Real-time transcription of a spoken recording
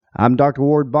I'm Dr.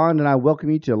 Ward Bond, and I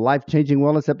welcome you to Life Changing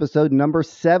Wellness episode number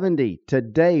 70.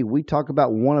 Today, we talk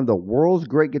about one of the world's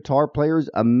great guitar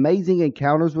players' amazing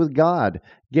encounters with God.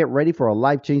 Get ready for a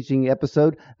life-changing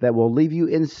episode that will leave you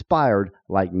inspired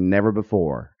like never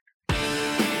before.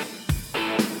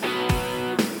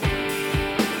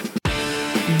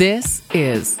 This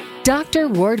is Dr.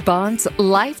 Ward Bond's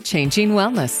Life Changing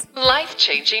Wellness. Life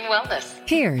Changing Wellness.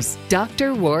 Here's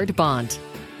Dr. Ward Bond.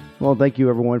 Well, thank you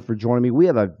everyone for joining me. We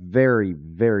have a very,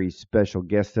 very special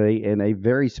guest today and a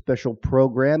very special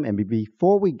program. And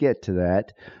before we get to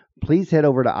that, please head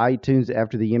over to iTunes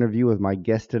after the interview with my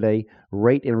guest today.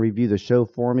 Rate and review the show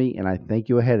for me, and I thank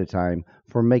you ahead of time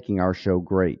for making our show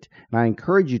great. And I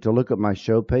encourage you to look up my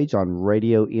show page on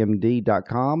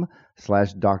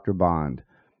radiomd.com/Dr. Bond.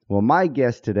 Well, my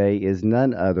guest today is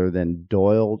none other than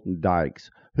Doyle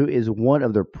Dykes, who is one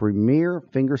of the premier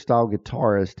fingerstyle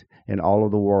guitarists in all of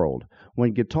the world.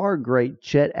 When guitar great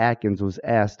Chet Atkins was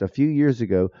asked a few years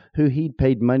ago who he'd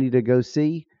paid money to go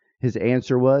see, his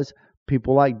answer was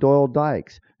people like Doyle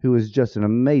Dykes, who is just an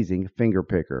amazing finger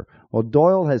picker. Well,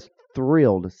 Doyle has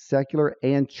thrilled secular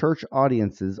and church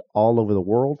audiences all over the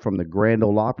world, from the Grand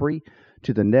Ole Opry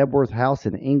to the Knebworth House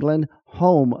in England,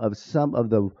 home of some of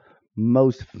the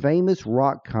most famous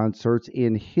rock concerts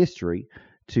in history,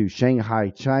 to Shanghai,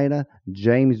 China,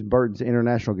 James Burton's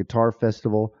International Guitar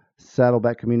Festival,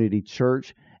 Saddleback Community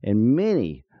Church, and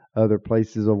many other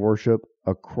places of worship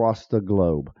across the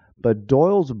globe. But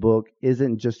Doyle's book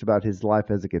isn't just about his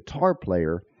life as a guitar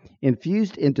player.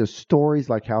 Infused into stories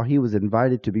like how he was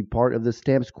invited to be part of the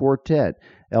Stamps Quartet,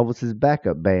 Elvis's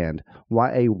backup band,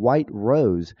 why a white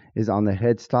rose is on the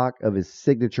headstock of his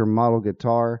signature model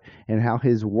guitar, and how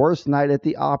his worst night at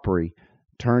the Opry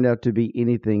turned out to be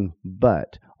anything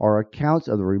but, are accounts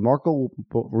of the remarkable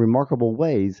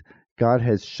ways God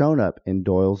has shown up in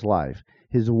Doyle's life.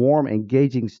 His warm,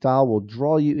 engaging style will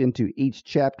draw you into each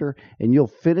chapter, and you'll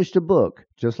finish the book,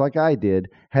 just like I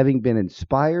did, having been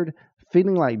inspired,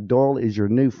 feeling like Doyle is your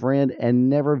new friend, and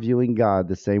never viewing God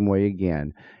the same way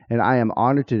again. And I am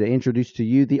honored to introduce to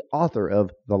you the author of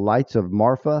The Lights of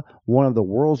Marfa, one of the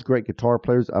world's great guitar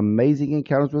players' amazing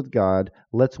encounters with God.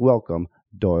 Let's welcome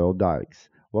Doyle Dykes.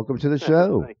 Welcome to the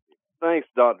show. Thanks,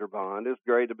 Dr. Bond. It's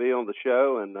great to be on the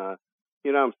show, and I'm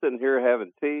sitting here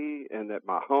having tea and at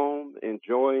my home,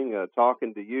 enjoying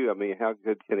talking to you. I mean, how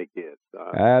good can it get?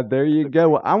 There you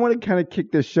go. Well, I want to kind of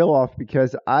kick this show off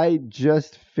because I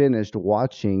just finished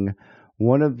watching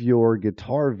one of your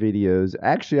guitar videos.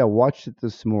 Actually, I watched it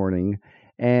this morning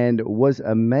and was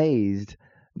amazed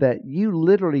that you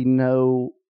literally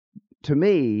know, to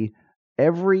me,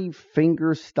 every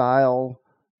finger style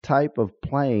type of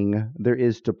playing there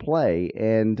is to play.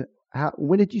 And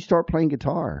when did you start playing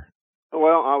guitar?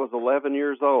 Well, I was 11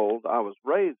 years old. I was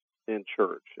raised in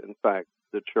church. In fact,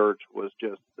 the church was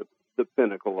just the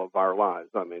pinnacle of our lives.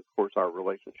 I mean, of course, our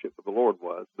relationship with the Lord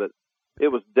was, but it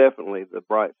was definitely the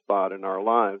bright spot in our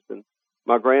lives. And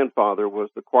my grandfather was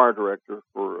the choir director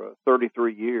for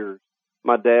 33 years.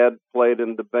 My dad played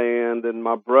in the band, and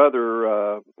my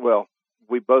brother,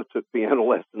 we both took piano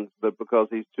lessons, but because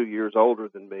he's 2 years older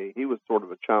than me, he was sort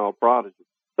of a child prodigy.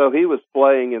 So he was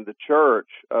playing in the church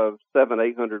of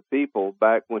 700-800 people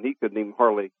back when he couldn't even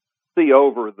hardly see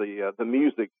over the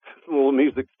little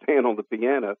music stand on the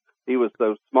piano. He was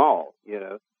so small,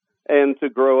 And to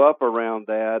grow up around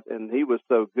that, and he was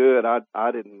so good, I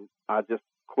just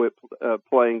quit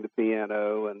playing the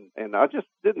piano, and I just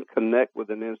didn't connect with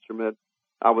an instrument.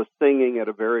 I was singing at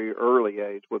a very early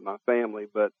age with my family,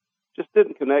 but just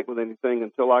didn't connect with anything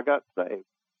until I got saved.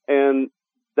 And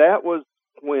that was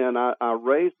when I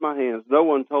raised my hands. No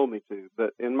one told me to,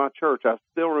 but in my church, I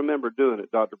still remember doing it,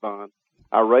 Dr. Bond.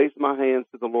 I raised my hands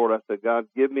to the Lord. I said, God,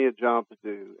 give me a job to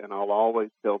do, and I'll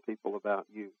always tell people about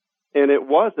you. And it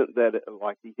wasn't that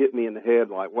like he hit me in the head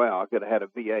like, wow, I could have had a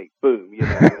V8, boom,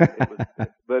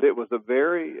 but it was a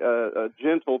very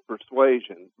gentle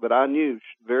persuasion. But I knew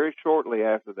very shortly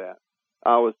after that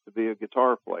I was to be a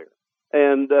guitar player.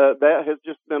 And that has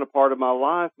just been a part of my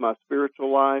life. My spiritual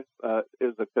life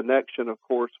is a connection, of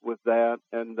course, with that.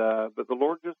 And but the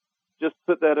Lord just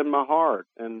put that in my heart.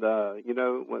 And I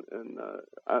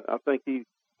think He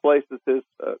places His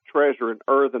treasure in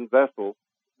earthen vessels,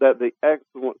 that the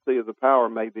excellency of the power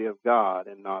may be of God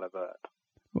and not of us.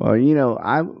 Well,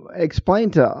 I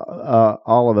explained to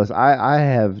all of us. I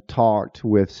have talked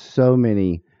with so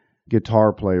many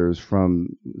guitar players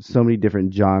from so many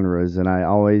different genres, and I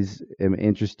always am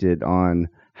interested on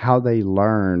how they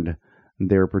learned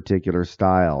their particular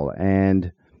style.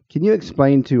 And can you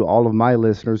explain to all of my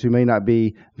listeners who may not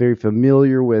be very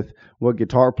familiar with what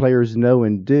guitar players know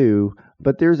and do,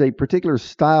 but there's a particular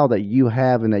style that you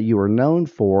have and that you are known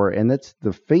for, and that's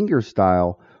the finger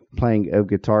style playing of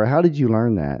guitar. How did you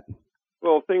learn that?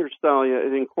 Well, fingerstyle, yeah,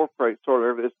 it incorporates sort of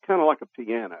everything. It's kind of like a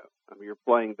piano. I mean, you're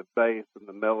playing the bass and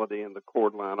the melody and the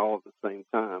chord line all at the same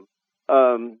time.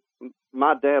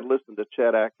 My dad listened to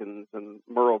Chet Atkins and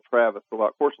Merle Travis a lot.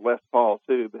 Of course, Les Paul,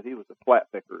 too, but he was a flat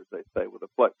picker, as they say, with a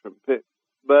plectrum pick.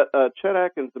 But Chet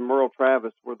Atkins and Merle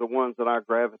Travis were the ones that I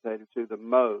gravitated to the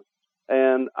most.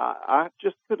 And I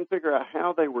just couldn't figure out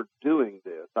how they were doing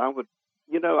this. I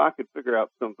could figure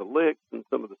out some of the licks and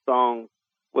some of the songs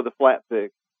with a flat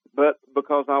pick. But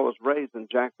because I was raised in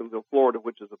Jacksonville, Florida,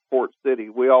 which is a port city,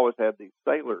 we always had these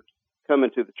sailors coming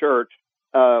to the church,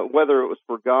 whether it was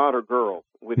for God or girls.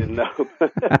 We didn't know.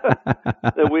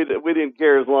 we didn't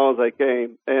care as long as they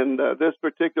came. And this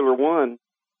particular one,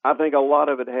 I think a lot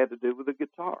of it had to do with the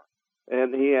guitar.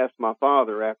 And he asked my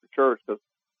father after church, because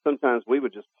sometimes we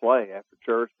would just play after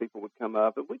church. People would come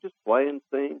up, and we'd just play and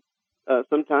sing,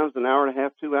 sometimes an hour and a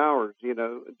half, 2 hours,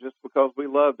 just because we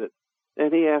loved it.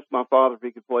 And he asked my father if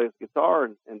he could play his guitar,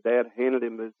 and Dad handed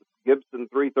him his Gibson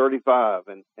 335,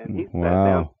 and he sat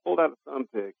down, pulled out a thumb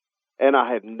pick, and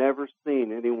I had never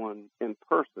seen anyone in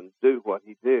person do what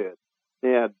he did. He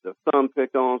had the thumb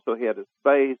pick on, so he had his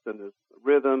bass and his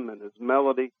rhythm and his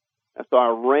melody. And so I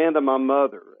ran to my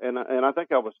mother, and I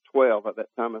think I was 12 at that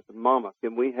time. I said, "Mama,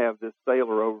 can we have this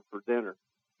sailor over for dinner?"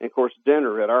 And of course,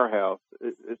 dinner at our house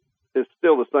is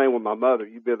still the same with my mother.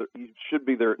 You should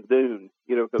be there at noon,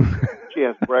 because she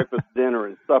has breakfast, dinner,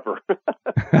 and supper.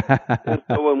 And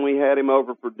so when we had him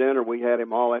over for dinner, we had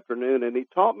him all afternoon, and he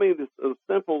taught me this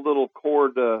simple little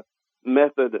chord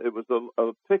method. It was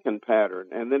a picking pattern,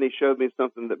 and then he showed me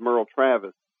something that Merle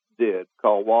Travis did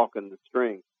called walking the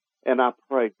string. And I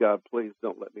prayed, God, please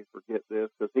don't let me forget this,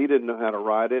 because he didn't know how to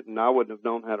write it, and I wouldn't have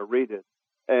known how to read it.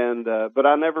 And but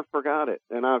I never forgot it,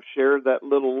 and I've shared that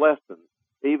little lesson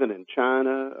even in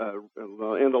China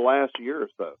in the last year or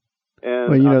so.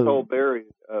 And I told Barry,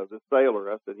 the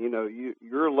sailor, I said,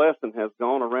 your lesson has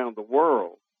gone around the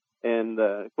world. And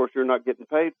of course, you're not getting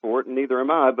paid for it, and neither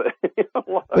am I.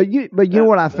 But you know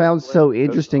what I found so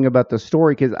interesting about the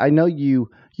story, because I know you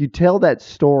tell that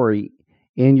story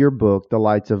in your book, The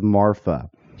Lights of Marfa,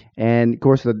 and of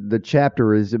course the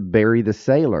chapter is Barry the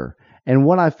Sailor. And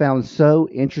what I found so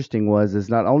interesting is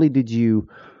not only did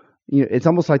it's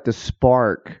almost like the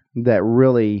spark that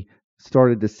really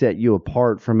started to set you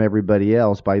apart from everybody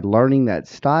else by learning that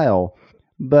style,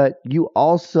 but you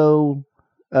also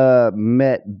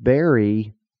met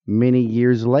Barry many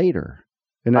years later.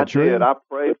 Isn't that true? I did. I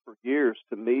prayed for years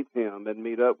to meet him and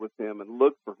meet up with him and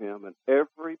look for him. And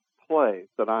every place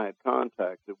that I had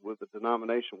contacted with the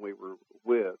denomination we were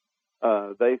with,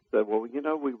 they said, well,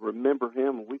 we remember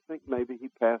him, and we think maybe he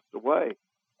passed away.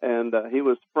 And he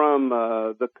was from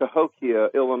the Cahokia,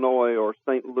 Illinois, or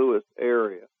St. Louis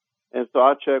area. And so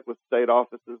I checked with state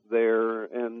offices there,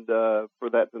 and for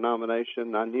that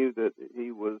denomination, I knew that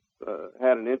he was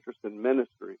had an interest in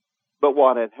ministry. But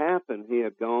what had happened, he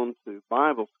had gone to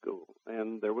Bible school,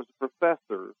 and there was a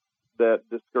professor that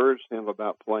discouraged him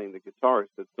about playing the guitar. He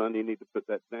said, "Son, you need to put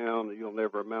that down. You'll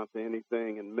never amount to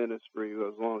anything in ministry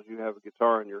as long as you have a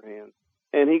guitar in your hand."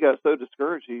 And he got so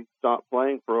discouraged, he stopped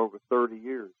playing for over 30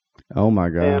 years. Oh, my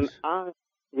gosh. And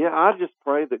I just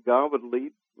prayed that God would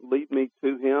lead me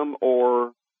to him,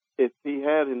 or if he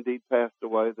had indeed passed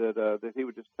away, that he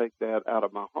would just take that out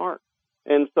of my heart.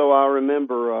 And so I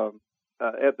remember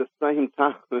at the same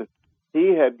time, he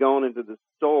had gone into the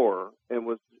store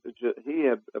and he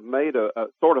had made a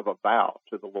sort of a vow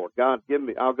to the Lord. God,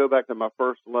 I'll go back to my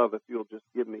first love if you'll just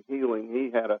give me healing.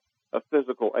 He had a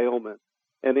physical ailment.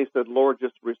 And he said, "Lord,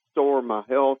 just restore my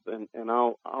health, and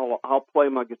I'll play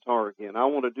my guitar again. I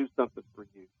want to do something for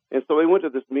you." And so he went to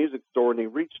this music store, and he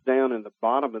reached down in the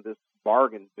bottom of this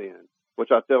bargain bin, which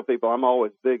I tell people I'm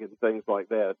always big in things like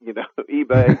that,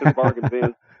 eBay and bargain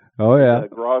bins. Oh yeah.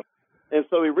 Garage. And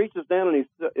so he reaches down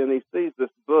and he sees this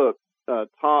book,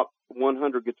 Top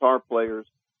 100 Guitar Players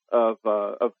of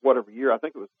whatever year. I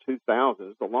think it was 2000.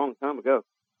 It was a long time ago,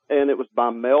 and it was by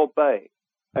Mel Bay.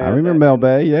 I remember Mel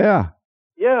Bay. Yeah.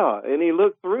 Yeah, and he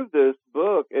looked through this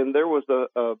book, and there was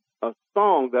a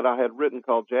song that I had written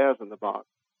called Jazz in the Box.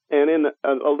 And in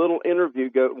a little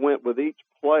interview went with each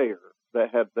player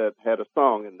that had a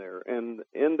song in there. And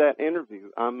in that interview,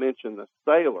 I mentioned the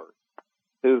sailor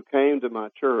who came to my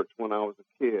church when I was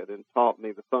a kid and taught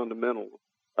me the fundamentals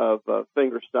of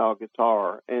fingerstyle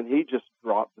guitar. And he just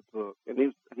dropped the book.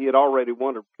 And he had already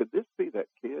wondered, could this be that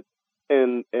kid?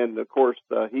 And of course,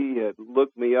 he had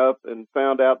looked me up and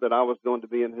found out that I was going to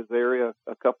be in his area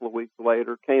a couple of weeks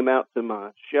later, came out to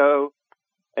my show.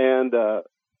 And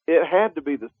it had to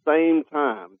be the same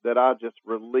time that I just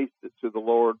released it to the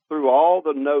Lord, threw all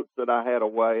the notes that I had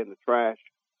away in the trash,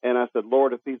 and I said,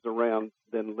 Lord, if he's around,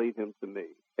 then lead him to me.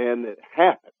 And it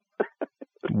happened.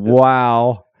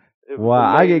 Wow. It was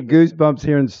Wow. I get amazing. goosebumps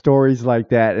hearing stories like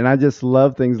that. And I just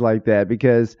love things like that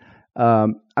because,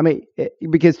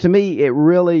 because to me,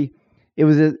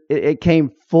 it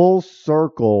came full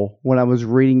circle when I was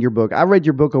reading your book. I read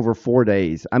your book over 4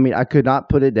 days. I mean, I could not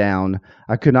put it down.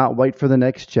 I could not wait for the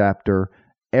next chapter.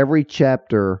 Every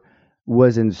chapter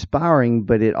was inspiring,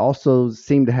 but it also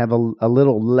seemed to have a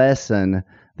little lesson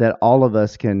that all of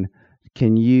us can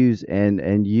use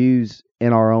and use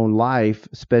in our own life,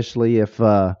 especially if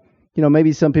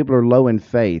maybe some people are low in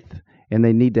faith and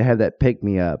they need to have that pick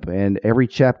me up. And every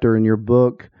chapter in your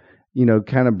book,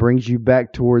 kind of brings you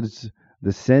back towards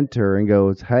the center and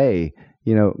goes, hey,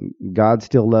 God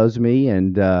still loves me,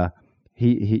 and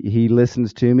he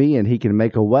listens to me, and he can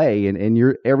make a way. And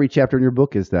your every chapter in your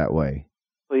book is that way.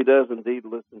 He does indeed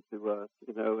listen to us,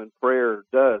 and prayer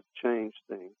does change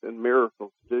things, and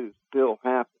miracles do still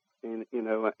happen. And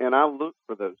I look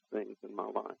for those things in my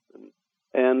life,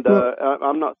 and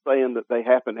I'm not saying that they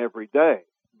happen every day,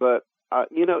 but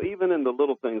even in the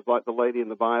little things, like the lady in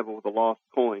the Bible with the lost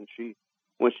coin,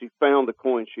 when she found the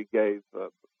coin, she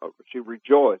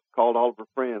rejoiced, called all of her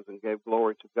friends, and gave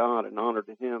glory to God and honor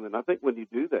to Him. And I think when you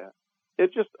do that,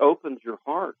 it just opens your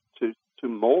heart to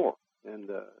more.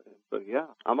 And so, yeah,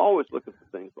 I'm always looking for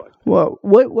things like that. Well,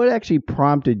 what actually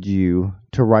prompted you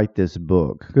to write this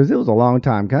book? Because it was a long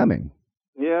time coming.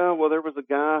 Yeah, well, there was a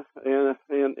guy, and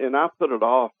I put it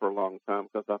off for a long time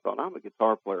because I thought, I'm a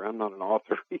guitar player, I'm not an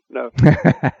author,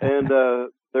 And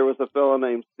there was a fellow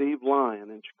named Steve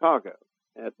Lyon in Chicago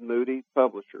at Moody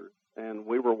Publishers, and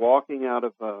we were walking out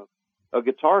of a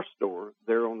guitar store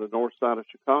there on the north side of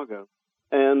Chicago,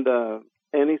 and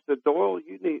he said, Doyle,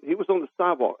 he was on the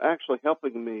sidewalk actually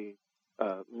helping me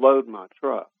load my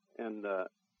truck, and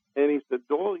he said,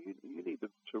 Doyle, you need to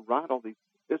write all these.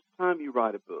 It's time you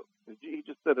write a book. He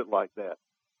just said it like that.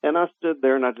 And I stood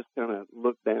there and I just kind of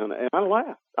looked down and I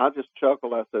laughed. I just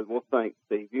chuckled. I said, well, thanks,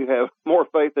 Steve. You have more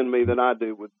faith in me than I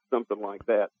do with something like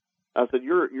that. I said,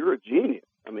 you're a genius.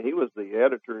 I mean, he was the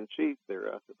editor-in-chief there.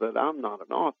 I said, but I'm not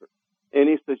an author. And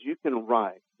he says, you can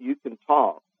write. You can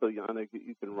talk. So I know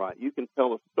you can write. You can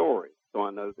tell a story. So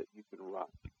I know that you can write.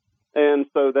 And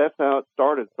so that's how it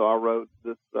started. So I wrote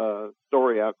this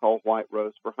story out called White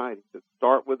Rose for Heidi. To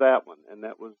start with that one, and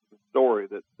that was the story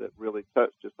that really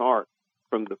touched his heart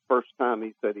from the first time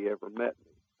he said he ever met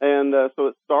me. And so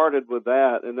it started with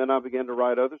that, and then I began to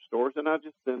write other stories, and I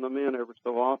just send them in every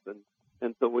so often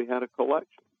until we had a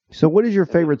collection. So what is your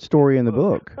favorite story in the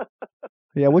book?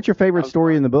 Yeah, what's your favorite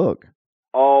story in the book?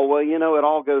 Oh, well, it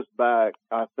all goes back,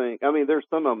 I think. I mean, there's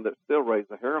some of them that still raise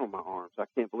the hair on my arms. I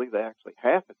can't believe they actually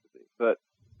happened to me, but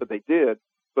they did.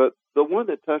 But the one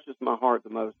that touches my heart the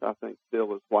most, I think,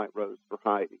 still is White Rose for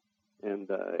Heidi. And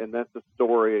that's a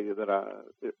story that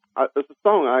it's a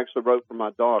song I actually wrote for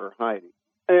my daughter, Heidi.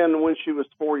 And when she was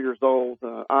 4 years old,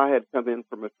 I had come in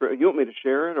from a trip. You want me to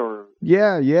share it, or?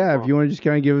 Yeah. If you want to just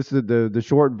kind of give us the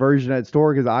short version of that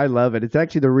story, because I love it. It's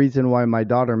actually the reason why my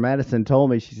daughter Madison told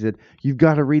me. She said, "You've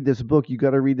got to read this book. You've got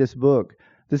to read this book.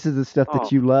 This is the stuff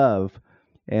that you love."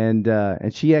 And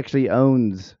she actually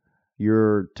owns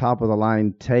your top of the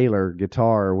line Taylor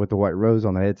guitar with the white rose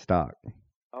on the headstock.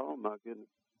 Oh my goodness.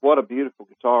 What a beautiful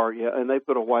guitar, yeah. And they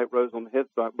put a white rose on the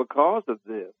headstock because of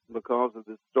this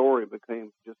story. It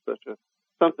became just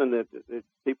something that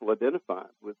people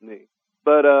identified with me.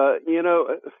 But, I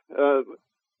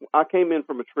came in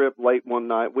from a trip late one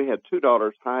night. We had two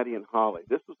daughters, Heidi and Holly.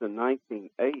 This was in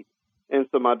 1980. And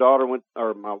so my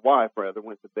wife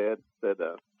went to bed, said,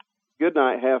 good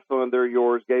night, have fun, they're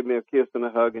yours, gave me a kiss and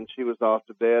a hug, and she was off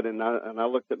to bed. And I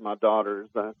looked at my daughters,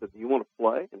 and I said, do you want to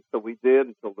play? And so we did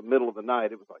until the middle of the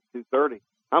night. It was like 2:30.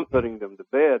 I'm putting them to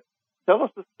bed. Tell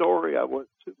us the story. I wasn't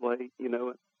too late,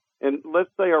 and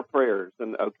let's say our prayers.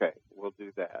 And okay, we'll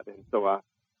do that. And so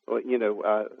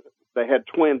they had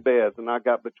twin beds, and I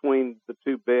got between the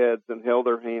two beds and held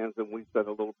their hands, and we said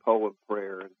a little poem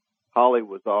prayer. And Holly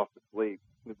was off to sleep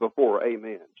before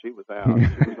Amen. She was out.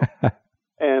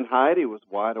 And Heidi was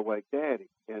wide awake, Daddy.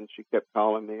 And she kept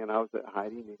calling me, and I was at,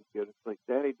 Heidi, you need to go to sleep.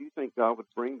 Daddy, do you think God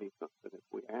would bring me something if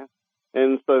we asked?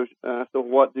 And so I said,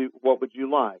 what would you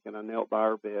like? And I knelt by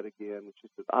her bed again, and she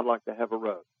said, I'd like to have a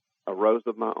rose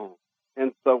of my own.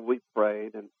 And so we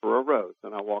prayed for a rose,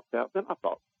 and I walked out. Then I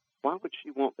thought, why would she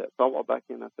want that? So I walked back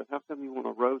in, and I said, how come you want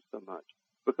a rose so much?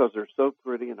 Because they're so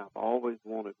pretty, and I've always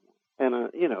wanted one. And, I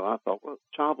thought, well,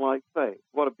 childlike faith,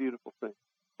 what a beautiful thing.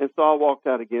 And so I walked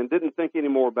out again, didn't think any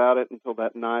more about it until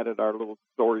that night at our little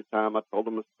story time. I told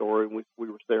them a story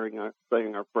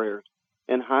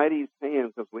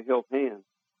we held hands,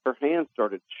 her hands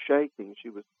started shaking. She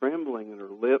was trembling, and her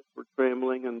lips were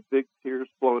trembling, and big tears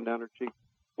flowing down her cheeks.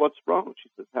 What's wrong? She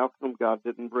says, how come God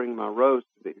didn't bring my rose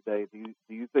to me today? Do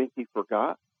you think he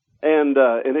forgot? And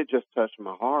it just touched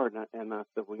my heart. And I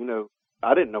said, well,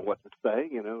 I didn't know what to say.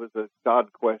 It was a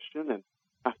God question. And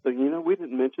I said, we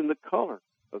didn't mention the color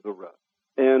of the rose.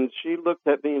 And she looked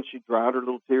at me and she dried her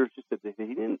little tears. She said, did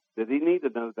he need to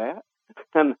know that?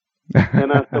 And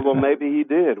I said, well, maybe he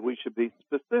did. We should be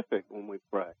specific when we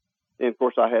pray. And, of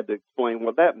course, I had to explain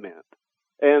what that meant.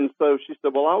 And so she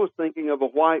said, well, I was thinking of a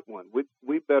white one.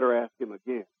 We better ask him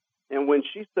again. And when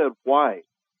she said white,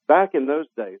 back in those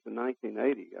days, in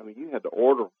 1980, you had to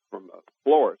order from a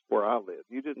florist where I live.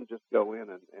 You didn't just go in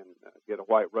and get a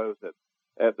white rose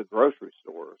at the grocery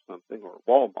store or something, or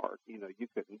Walmart. You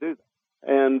couldn't do that.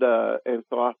 And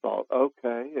so I thought,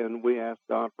 okay, and we asked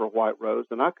God for a white rose,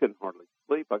 and I couldn't hardly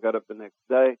sleep. I got up the next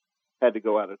day, had to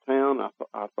go out of town.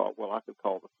 I thought, well, I could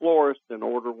call the florist and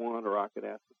order one, or I could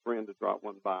ask a friend to drop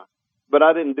one by. But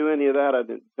I didn't do any of that. I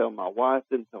didn't tell my wife,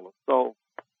 didn't tell a soul,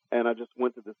 and I just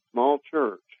went to this small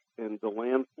church in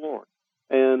DeLand, Florida.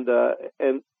 And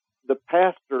the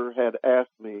pastor had asked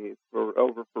me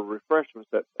over for refreshments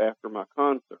after my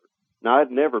concert. Now,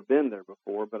 I'd never been there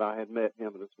before, but I had met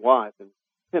him and his wife in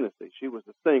Tennessee. She was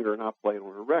a singer, and I played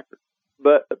on her record.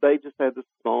 But they just had this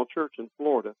small church in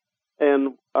Florida.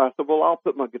 And I said, well, I'll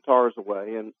put my guitars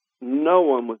away. And no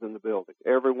one was in the building.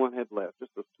 Everyone had left,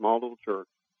 just a small little church.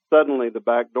 Suddenly, the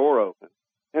back door opened,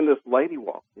 and this lady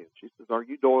walked in. She says, are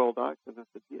you Doyle Dykes? And I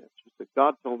said, yes. She said,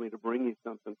 God told me to bring you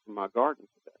something from my garden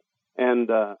today.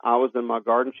 And I was in my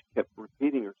garden. She kept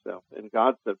repeating herself. And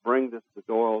God said, bring this to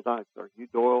Doyle Dykes. Are you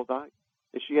Doyle Dykes?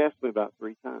 And she asked me about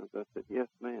 3 times. I said, yes,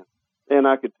 ma'am. And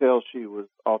I could tell she was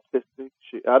autistic.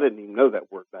 I didn't even know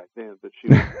that word back then, but she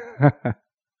was.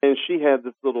 And she had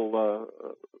this little,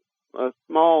 a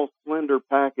small, slender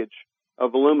package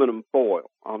of aluminum foil.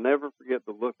 I'll never forget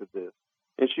the look of this.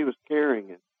 And she was carrying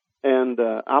it. And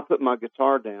I put my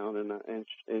guitar down,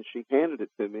 and she handed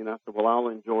it to me, and I said, well, I'll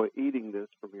enjoy eating this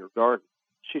from your garden.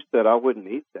 She said, I wouldn't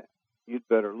eat that. You'd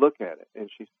better look at it. And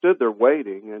she stood there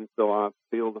waiting, and so I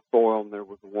peeled the foil, and there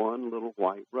was one little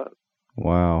white rose.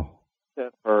 Wow.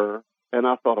 At her, and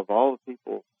I thought, of all the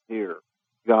people here,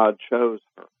 God chose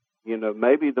her.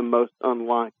 Maybe the most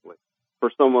unlikely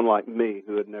for someone like me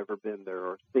who had never been there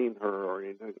or seen her or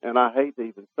anything. And I hate to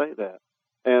even say that.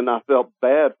 And I felt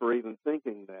bad for even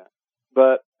thinking that.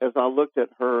 But as I looked at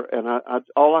her, and I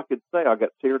all I could say, I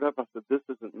got teared up. I said, this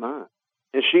isn't mine.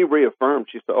 And she reaffirmed.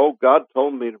 She said, oh, God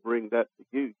told me to bring that to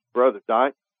you, Brother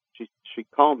Dyke. She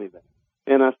called me that.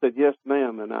 And I said, yes,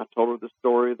 ma'am. And I told her the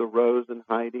story of the rose and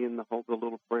Heidi and the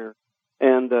little prayer.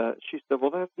 And she said,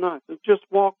 well, that's nice. And just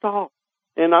walked off.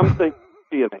 And I'm thinking, is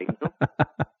she an angel?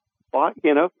 What,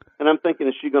 And I'm thinking,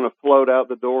 is she going to float out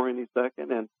the door any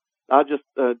second? And I just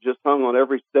hung on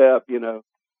every step,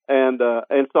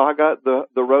 And so I got the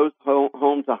rose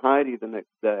home to Heidi the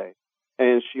next day.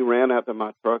 And she ran out to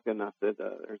my truck, and I said,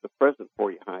 there's a present for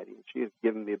you, Heidi. And she has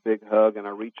given me a big hug, and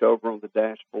I reached over on the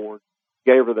dashboard,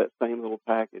 gave her that same little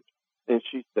package, and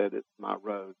she said, it's my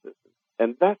rose.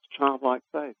 And that's childlike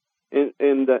faith.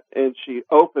 And she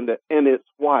opened it, and it's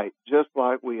white, just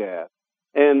like we asked.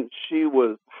 And she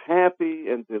was happy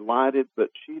and delighted, but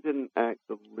she didn't act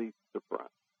the least surprised.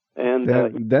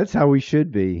 And that's how we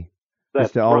should be.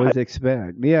 That's to always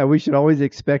expect. Yeah, we should always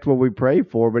expect what we pray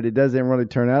for, but it doesn't really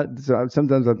turn out. So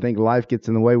sometimes I think life gets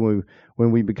in the way when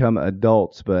we become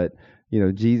adults. But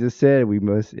Jesus said we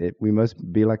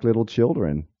must be like little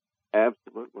children.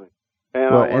 Absolutely.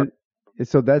 And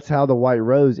so that's how the white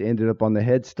rose ended up on the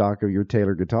headstock of your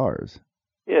Taylor guitars.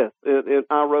 Yes,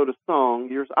 I wrote a song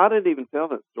years. I didn't even tell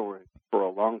that story for a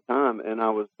long time, and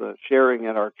I was sharing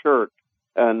at our church.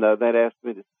 And they'd asked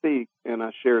me to speak, and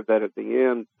I shared that at the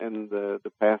end. And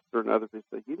the pastor and other people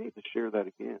said, "You need to share that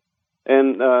again."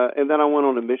 And then I went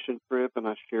on a mission trip, and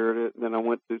I shared it. And then I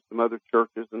went to some other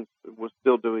churches and was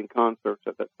still doing concerts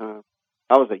at that time.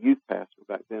 I was a youth pastor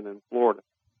back then in Florida,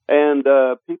 and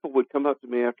people would come up to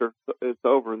me after it's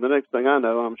over, and the next thing I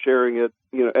know, I'm sharing it,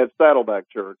 at Saddleback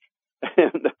Church,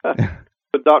 and.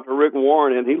 But Dr. Rick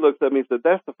Warren, and he looks at me and said,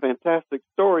 "That's a fantastic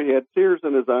story." He had tears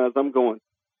in his eyes. I'm going,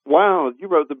 wow, you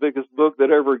wrote the biggest book that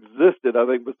ever existed, I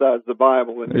think, besides the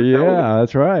Bible. And yeah,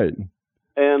 that's right.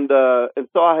 And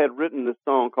so I had written this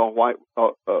song called White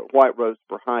Rose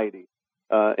for Heidi.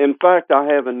 In fact, I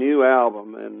have a new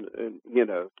album, and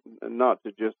not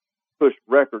to just push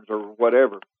records or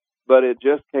whatever, but it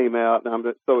just came out, and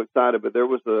I'm so excited. But there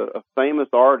was a famous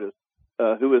artist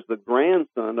who is the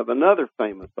grandson of another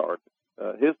famous artist.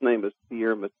 His name is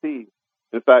Pierre Matisse.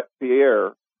 In fact,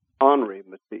 Pierre Henri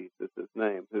Matisse is his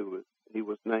name, he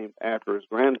was named after his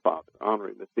grandfather,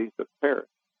 Henri Matisse of Paris.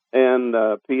 And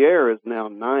Pierre is now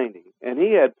 90, and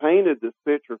he had painted this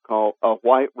picture called A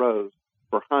White Rose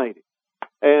for Heidi.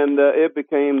 And it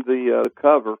became the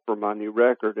cover for my new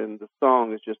record, and the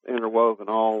song is just interwoven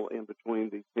all in between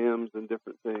these hymns and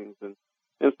different things. And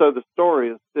so the story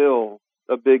is still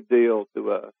a big deal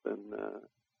to us, and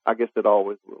I guess it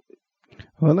always will be.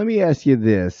 Well, let me ask you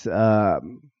this.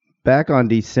 Back on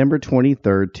December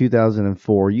 23rd,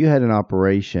 2004, you had an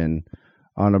operation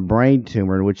on a brain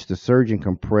tumor in which the surgeon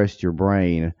compressed your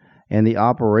brain, and the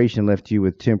operation left you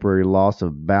with temporary loss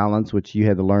of balance, which you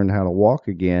had to learn how to walk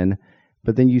again.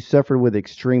 But then you suffered with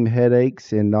extreme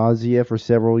headaches and nausea for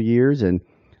several years, and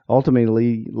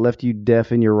ultimately left you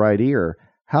deaf in your right ear.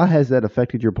 How has that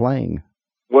affected your playing?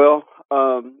 Well,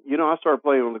 I started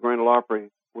playing on the Grand Ole Opry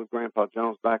with Grandpa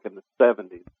Jones back in the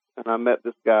 70s, and I met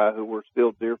this guy who we're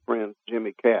still dear friends,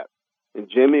 Jimmy Katz. And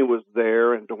Jimmy was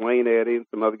there, and Dwayne Eddy and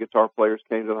some other guitar players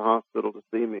came to the hospital to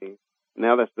see me.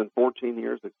 Now that's been 14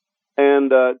 years ago.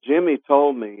 And Jimmy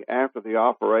told me after the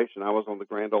operation, I was on the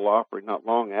Grand Ole Opry not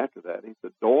long after that, he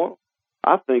said, Doyle,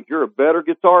 I think you're a better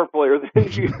guitar player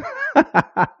than you.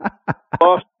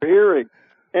 Lost your hearing.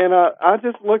 And I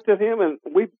just looked at him, and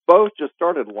we both just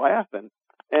started laughing.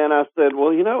 And I said,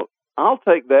 well, I'll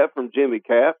take that from Jimmy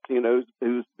Katz,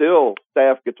 who's still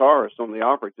staff guitarist on the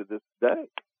Opry to this day.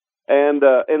 And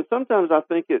sometimes I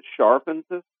think it sharpens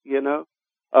us,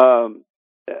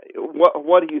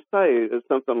 What do you say is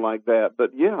something like that?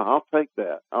 But yeah, I'll take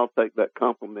that. I'll take that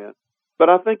compliment. But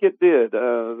I think it did.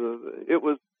 It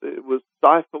was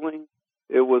stifling.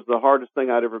 It was the hardest thing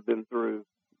I'd ever been through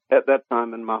at that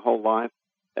time in my whole life.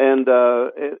 And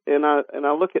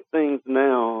I look at things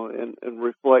now and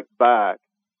reflect back.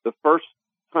 The first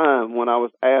time when I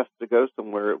was asked to go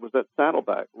somewhere, it was at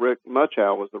Saddleback. Rick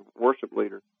Muchow was the worship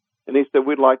leader, and he said,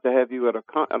 we'd like to have you at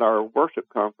our worship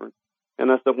conference.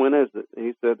 And I said, when is it? And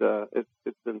he said,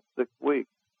 it's in 6 weeks.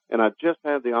 And I just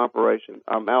had the operation.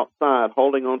 I'm outside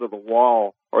holding onto the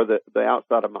wall or the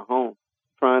outside of my home,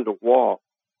 trying to walk.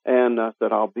 And I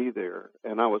said, I'll be there.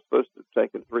 And I was supposed to have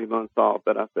taken 3 months off,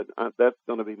 but I said, that's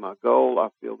going to be my goal. I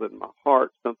feel that in my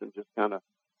heart, something just kind of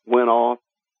went off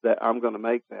that I'm going to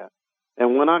make that.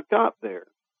 And when I got there,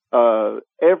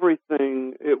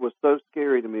 everything, it was so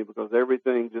scary to me because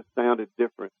everything just sounded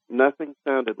different. Nothing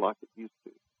sounded like it used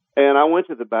to. And I went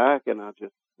to the back and I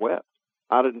just wept.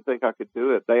 I didn't think I could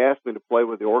do it. They asked me to play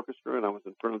with the orchestra, and I was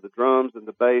in front of the drums and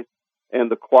the bass, and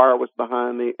the choir was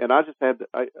behind me, and I just had to,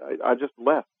 I just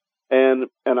left. And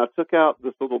I took out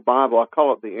this little Bible. I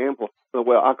call it the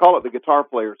I call it the Guitar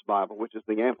Player's Bible, which is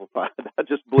the Amplified. I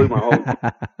just blew my whole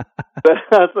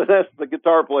But that's the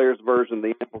guitar player's version,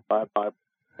 the Amplified Bible.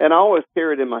 And I always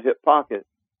carry it in my hip pocket.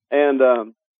 And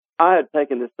I had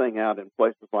taken this thing out in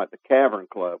places like the Cavern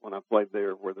Club when I played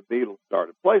there where the Beatles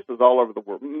started, places all over the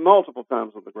world, multiple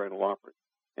times on the Grand Ole Opry.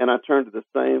 And I turned to the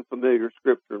same familiar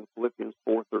scripture in Philippians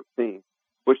 4:13,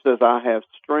 which says, I have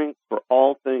strength for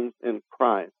all things in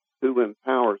Christ who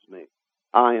empowers me.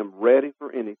 I am ready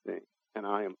for anything, and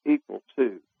I am equal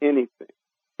to anything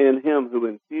in him who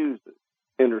infuses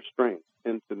inner strength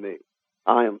into me.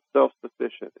 I am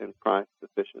self-sufficient in Christ's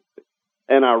sufficiency.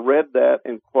 And I read that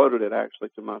and quoted it actually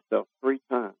to myself 3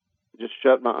 times. Just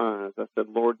shut my eyes. I said,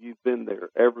 Lord, you've been there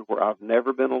everywhere. I've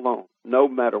never been alone. No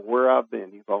matter where I've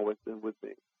been, you've always been with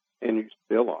me. And you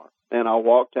still are. And I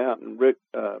walked out, and Rick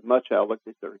Muchow looked at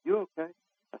me and said, are you okay?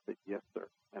 I said, yes, sir.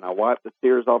 And I wiped the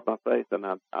tears off my face, and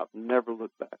I've never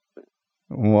looked back since.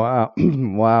 Wow.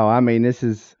 Wow. I mean,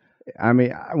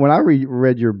 when I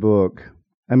read your book,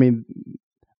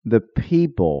 the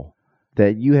people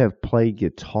that you have played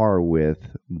guitar with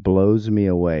blows me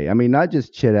away. I mean, not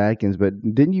just Chet Atkins, but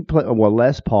didn't you play,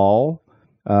 Les Paul?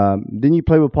 Didn't you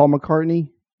play with Paul McCartney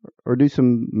or do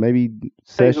some maybe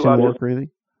session work or anything?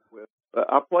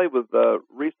 I played with,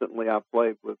 recently I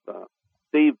played with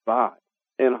Steve Vai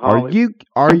in Hollywood.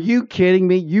 Are you kidding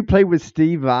me? You played with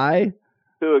Steve Vai?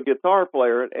 To a guitar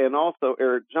player, and also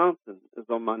Eric Johnson is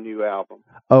on my new album.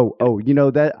 Oh,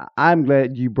 that I'm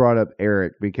glad you brought up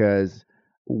Eric because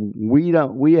we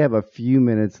have a few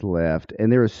minutes left,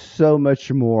 and there is so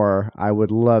much more I would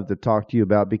love to talk to you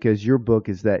about because your book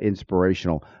is that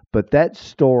inspirational. But that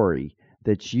story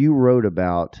that you wrote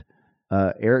about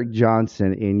Eric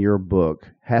Johnson in your book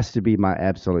has to be my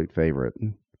absolute favorite.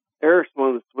 Eric's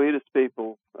one of the sweetest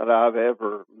people that I've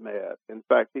ever met. In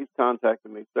fact, he's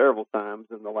contacted me several times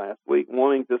in the last week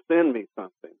wanting to send me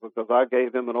something because I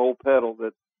gave him an old pedal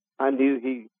that I knew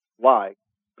he liked.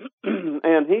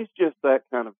 And he's just that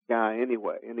kind of guy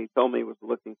anyway. And he told me he was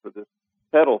looking for this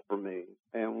pedal for me.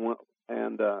 And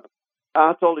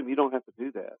I told him, you don't have to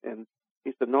do that. And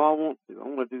he said, no, I want to. I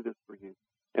want to do this for you.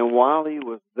 And while he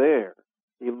was there,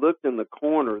 he looked in the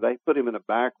corner. They put him in a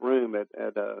back room at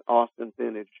Austin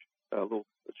Vintage, a little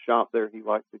shop there he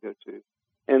liked to go to.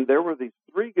 And there were these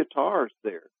 3 guitars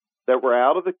there that were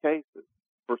out of the cases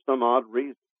for some odd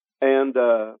reason. And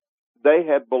they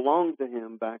had belonged to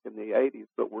him back in the 80s,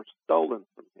 but were stolen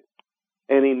from him.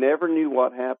 And he never knew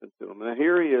what happened to them. Now,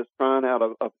 here he is trying out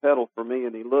a pedal for me,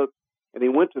 and he looked, and he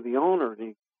went to the owner,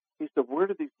 and he said, where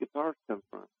did these guitars come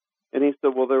from? And he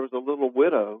said, well, there was a little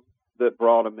widow that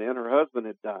brought them in. Her husband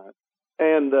had died,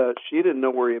 and she didn't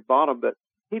know where he had bought them, but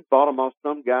he'd bought them off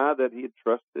some guy that he had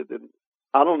trusted, and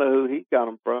I don't know who he got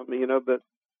them from, but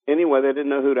anyway, they didn't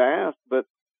know who to ask, but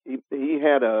he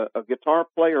had a Guitar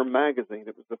Player magazine.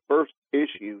 It was the first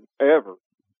issue ever,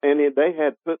 and they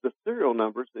had put the serial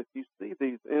numbers. If you see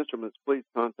these instruments, please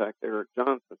contact Eric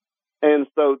Johnson. And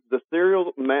so the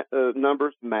serial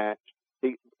numbers matched.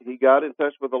 He got in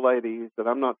touch with a lady. He said,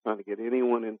 I'm not trying to get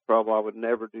anyone in trouble. I would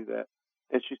never do that.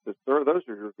 And she said, sir, those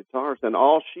are your guitars. And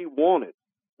all she wanted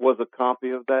was a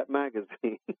copy of that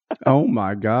magazine. Oh,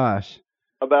 my gosh.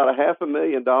 About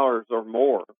 $500,000 or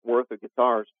more worth of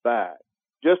guitars back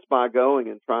just by going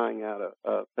and trying out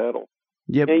a pedal.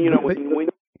 Yeah, and, but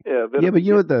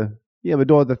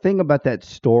Doyle, the thing about that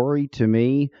story to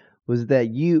me was that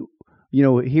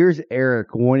here's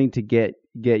Eric wanting to get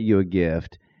you a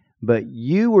gift, but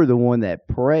you were the one that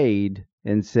prayed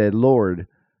and said, Lord,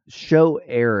 show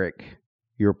Eric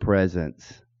your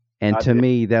presence. And to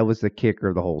me, that was the kicker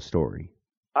of the whole story.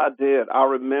 I did. I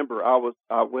remember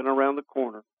I went around the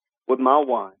corner with my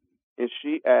wife, and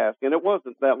she asked, and it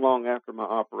wasn't that long after my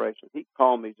operation, he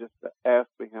called me just to ask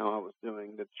me how I was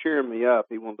doing, to cheer me up.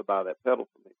 He wanted to buy that pedal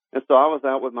for me. And so I was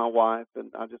out with my wife,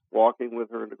 and I just walking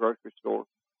with her in the grocery store,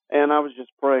 and I was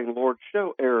just praying, Lord,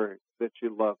 show Eric that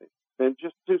you love him, and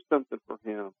just do something for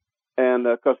him. And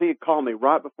because he had called me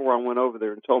right before I went over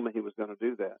there and told me he was going to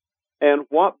do that. And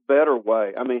what better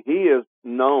way? I mean, he is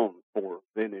known for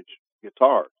vintage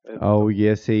guitars. Oh,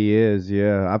 yes, he is.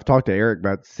 Yeah, I've talked to Eric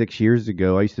about 6 years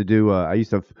ago. I used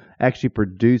to actually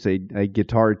produce a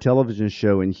guitar television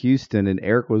show in Houston, and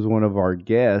Eric was one of our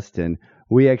guests, and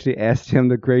we actually asked him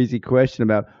the crazy question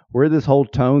about where this whole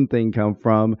tone thing come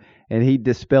from, and he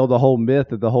dispelled the whole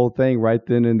myth of the whole thing right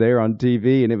then and there on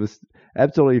TV, and it was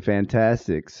absolutely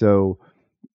fantastic. So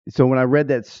when I read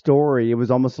that story, it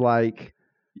was almost like,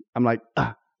 I'm like,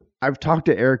 I've talked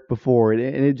to Eric before, and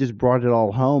it just brought it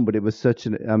all home. But it was to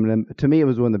me, it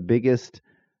was one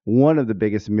of the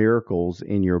biggest miracles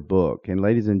in your book. And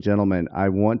ladies and gentlemen, I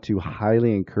want to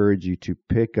highly encourage you to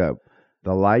pick up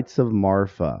The Lights of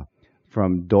Marfa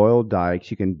from Doyle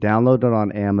Dykes. You can download it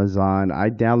on Amazon. I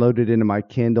downloaded it into my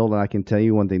Kindle, and I can tell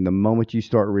you one thing: the moment you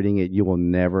start reading it, you will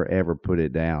never ever put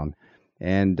it down.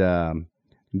 And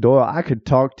Doyle, I could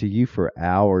talk to you for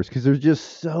hours because there's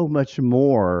just so much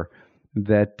more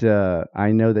that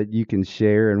I know that you can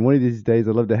share. And one of these days,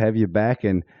 I'd love to have you back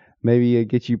and maybe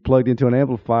get you plugged into an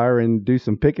amplifier and do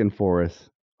some picking for us.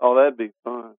 Oh, that'd be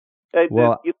fun. Hey,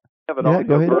 well, you have an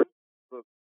audio version?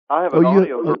 I have an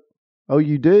audio version. Oh,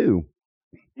 you do?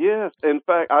 Yes. In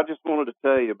fact, I just wanted to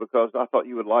tell you because I thought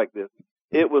you would like this.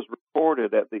 It was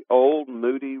recorded at the old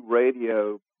Moody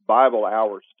Radio Bible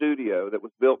Hour studio that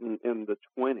was built in the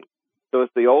 20s. So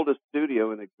it's the oldest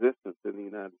studio in existence in the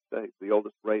United States, the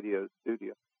oldest radio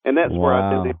studio. And that's where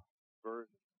I did the version.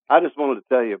 I just wanted to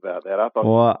tell you about that. I thought.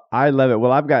 Well, I love it.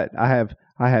 Well, I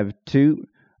have two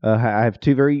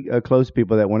very close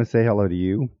people that want to say hello to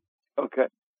you. Okay.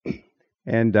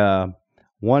 And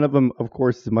one of them, of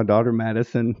course, is my daughter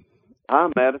Madison. Hi,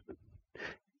 Madison.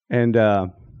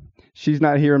 And she's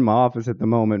not here in my office at the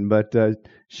moment, but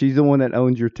she's the one that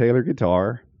owns your Taylor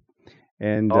guitar.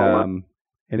 And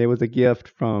and it was a gift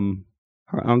from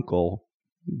her uncle,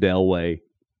 Delway.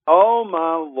 Oh,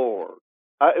 my Lord.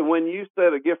 When you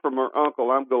said a gift from her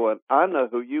uncle, I'm going, I know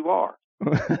who you are.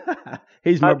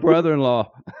 He's my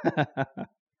brother-in-law.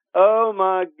 Oh,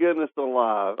 my goodness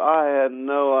alive. I had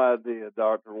no idea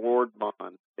Dr. Ward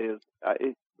Bond is that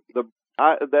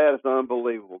is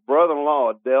unbelievable.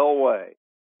 Brother-in-law, Delway.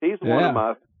 He's one of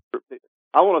my favorite.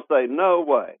 I want to say no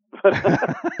way.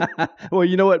 Well,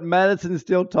 you know what? Madison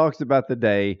still talks about the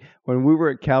day when we were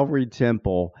at Calvary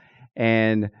Temple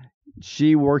and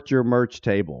she worked your merch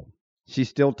table. She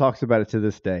still talks about it to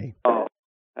this day. Oh,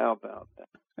 how about that?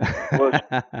 Well,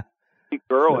 she's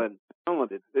a girl and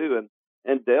talented too.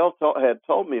 And Dale had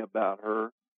told me about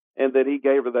her and that he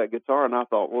gave her that guitar. And I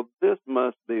thought, well, this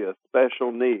must be a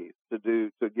special need to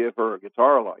give her a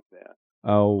guitar like that.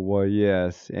 Oh, well,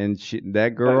 yes. And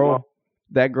that girl,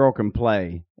 that girl can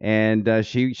play. And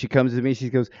she comes to me. She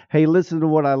goes, "Hey, listen to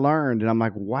what I learned." And I'm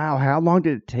like, "Wow, how long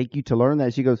did it take you to learn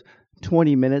that?" She goes,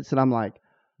 20 minutes. And I'm like,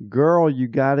 "Girl, you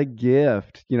got a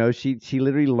gift." She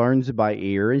literally learns by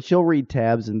ear, and she'll read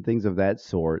tabs and things of that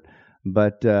sort.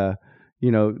 But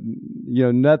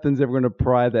nothing's ever going to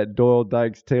pry that Doyle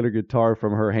Dykes Taylor guitar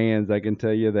from her hands. I can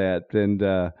tell you that. And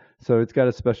so it's got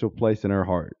a special place in her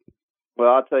heart.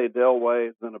 Well, I'll tell you, Delway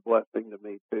has been a blessing to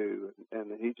me, too,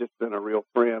 and he's just been a real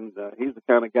friend. He's the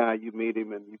kind of guy you meet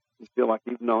him and you feel like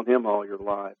you've known him all your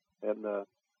life. And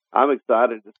I'm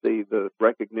excited to see the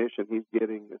recognition he's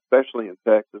getting, especially in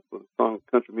Texas with the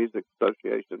Country Music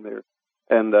Association there,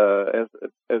 and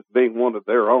as being one of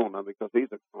their own, because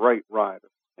he's a great writer.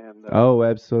 And oh,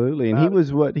 absolutely. And he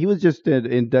was just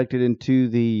inducted into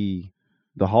the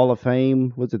Hall of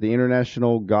Fame. Was it the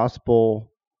International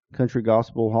Country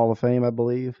Gospel Hall of Fame, I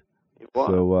believe? It was.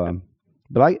 So,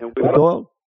 Doyle,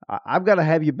 I've got to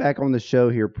have you back on the show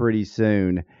here pretty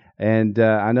soon. And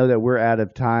I know that we're out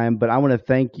of time, but I want to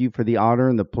thank you for the honor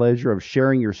and the pleasure of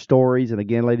sharing your stories. And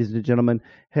again, ladies and gentlemen,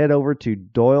 head over to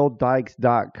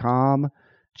DoyleDykes.com.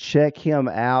 Check him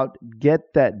out.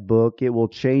 Get that book. It will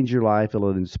change your life.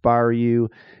 It'll inspire you.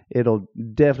 It'll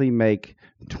definitely make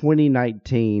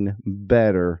 2019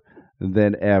 better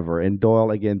than ever. And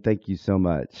Doyle, again, thank you so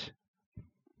much.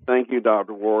 Thank you,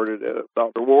 Dr. Ward.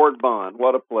 Dr. Ward Bond,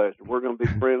 what a pleasure. We're going to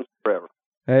be friends forever.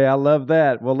 Hey, I love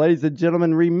that. Well, ladies and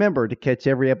gentlemen, remember to catch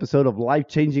every episode of Life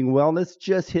Changing Wellness.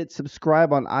 Just hit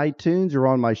subscribe on iTunes or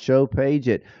on my show page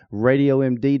at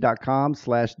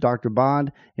radiomd.com/Dr.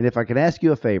 Bond. And if I can ask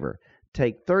you a favor,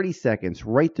 take 30 seconds,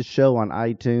 rate the show on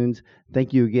iTunes.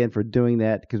 Thank you again for doing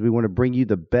that, because we want to bring you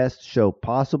the best show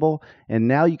possible. And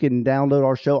now you can download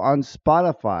our show on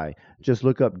Spotify. Just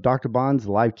look up Dr. Bond's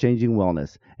Life Changing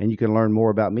Wellness, and you can learn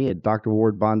more about me at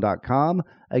drwardbond.com.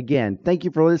 Again, thank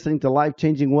you for listening to Life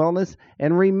Changing Wellness.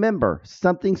 And remember,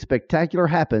 something spectacular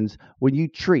happens when you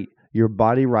treat your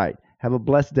body right. Have a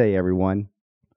blessed day, everyone.